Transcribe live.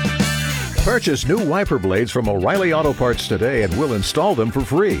Purchase new wiper blades from O'Reilly Auto Parts today and we'll install them for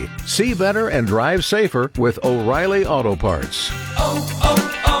free. See better and drive safer with O'Reilly Auto Parts.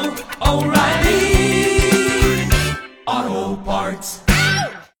 O'Reilly Auto Parts.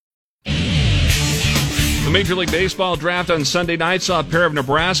 The Major League Baseball draft on Sunday night saw a pair of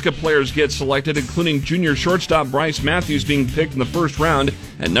Nebraska players get selected, including junior shortstop Bryce Matthews being picked in the first round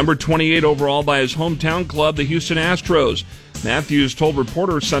at number 28 overall by his hometown club, the Houston Astros. Matthews told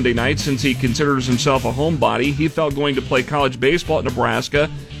reporters Sunday night since he considers himself a homebody, he felt going to play college baseball at Nebraska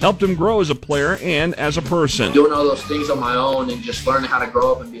helped him grow as a player and as a person. Doing all those things on my own and just learning how to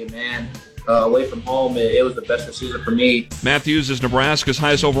grow up and be a man away from home, it was the best decision for me. Matthews is Nebraska's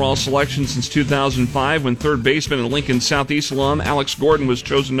highest overall selection since 2005 when third baseman and Lincoln Southeast alum Alex Gordon was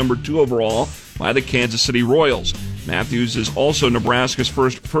chosen number 2 overall by the Kansas City Royals. Matthews is also Nebraska's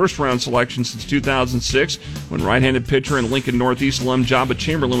first-round selection since 2006 when right-handed pitcher and Lincoln Northeast alum Jabba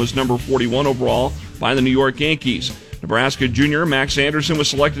Chamberlain was number 41 overall by the New York Yankees. Nebraska junior Max Anderson was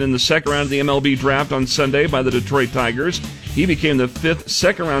selected in the second round of the MLB draft on Sunday by the Detroit Tigers. He became the 5th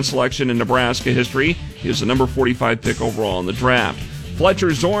second-round selection in Nebraska history. He was the number 45 pick overall in the draft. Fletcher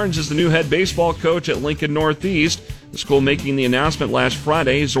Zorns is the new head baseball coach at Lincoln Northeast. The school making the announcement last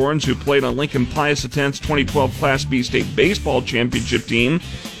Friday. Zorns, who played on Lincoln Pius X's 2012 Class B state baseball championship team,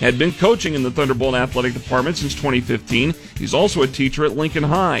 had been coaching in the Thunderbolt athletic department since 2015. He's also a teacher at Lincoln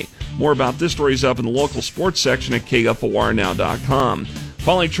High. More about this story is up in the local sports section at KFORnow.com.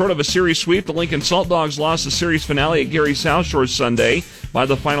 Falling short of a series sweep, the Lincoln Salt Dogs lost the series finale at Gary South Shore Sunday by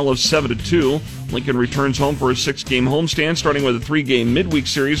the final of 7-2. Lincoln returns home for a 6-game homestand, starting with a 3-game midweek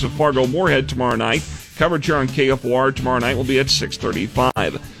series with Fargo Moorhead tomorrow night. Coverage here on KFOR tomorrow night will be at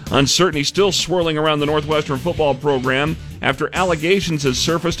 6:35. Uncertainty still swirling around the Northwestern football program after allegations have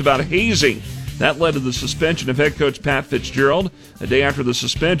surfaced about hazing. That led to the suspension of head coach Pat Fitzgerald. A day after the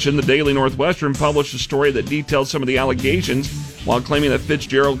suspension, the Daily Northwestern published a story that detailed some of the allegations while claiming that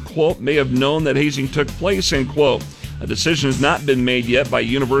Fitzgerald, quote, may have known that hazing took place, end quote. A decision has not been made yet by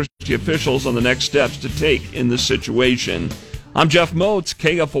university officials on the next steps to take in this situation. I'm Jeff Moats,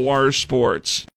 KFOR Sports.